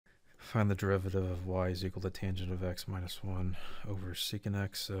Find the derivative of y is equal to tangent of x minus 1 over secant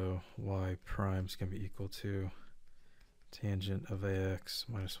x. So y prime is going to be equal to tangent of ax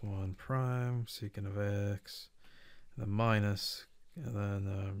minus 1 prime secant of ax, and then minus, and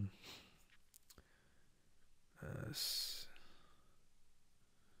then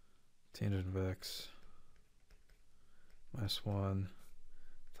tangent of x minus 1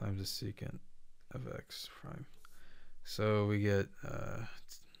 times the secant of x prime. So we get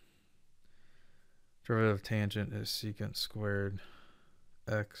derivative of tangent is secant squared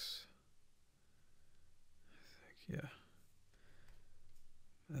x. Yeah.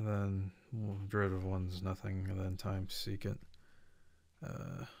 And then derivative of 1 is nothing, and then times secant.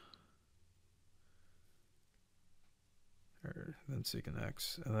 Or then secant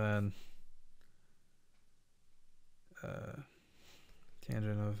x, and then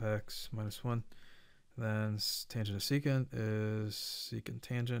tangent of x minus 1. Then tangent of secant is secant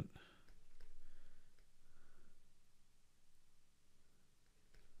tangent.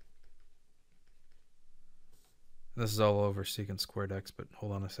 This is all over secant squared x, but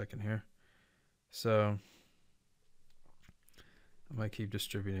hold on a second here. So I might keep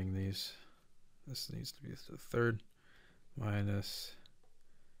distributing these. This needs to be the third. Minus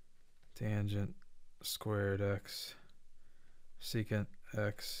tangent squared x secant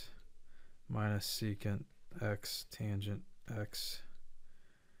x minus secant x tangent x.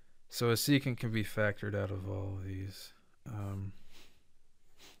 So a secant can be factored out of all of these.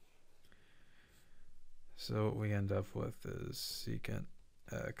 So what we end up with is secant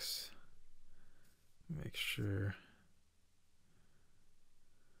x. Make sure.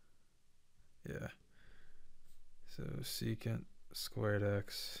 Yeah. So secant squared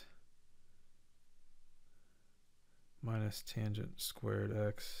x minus tangent squared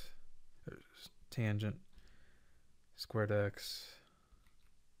x, or tangent squared x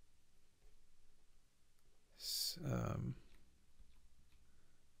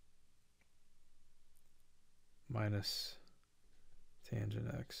minus tangent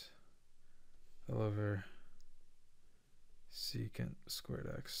x all over secant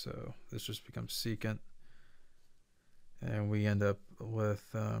squared x. So this just becomes secant. And we end up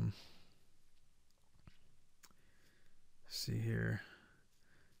with, see here,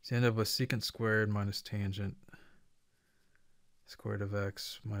 so you end up with secant squared minus tangent squared of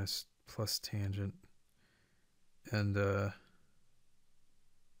x minus plus tangent, and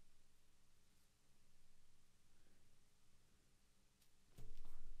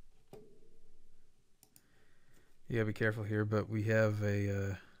you gotta be careful here, but we have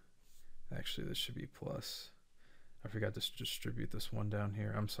a, actually this should be plus. I forgot to distribute this one down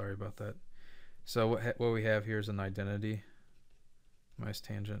here. I'm sorry about that. So what we have here is an identity minus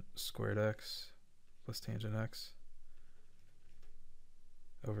tangent squared x plus tangent x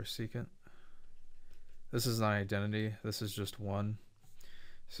over secant. This is an identity. This is just 1.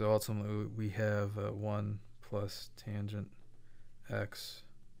 So ultimately we have 1 plus tangent x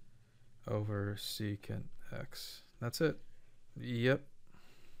over secant x. That's it. Yep.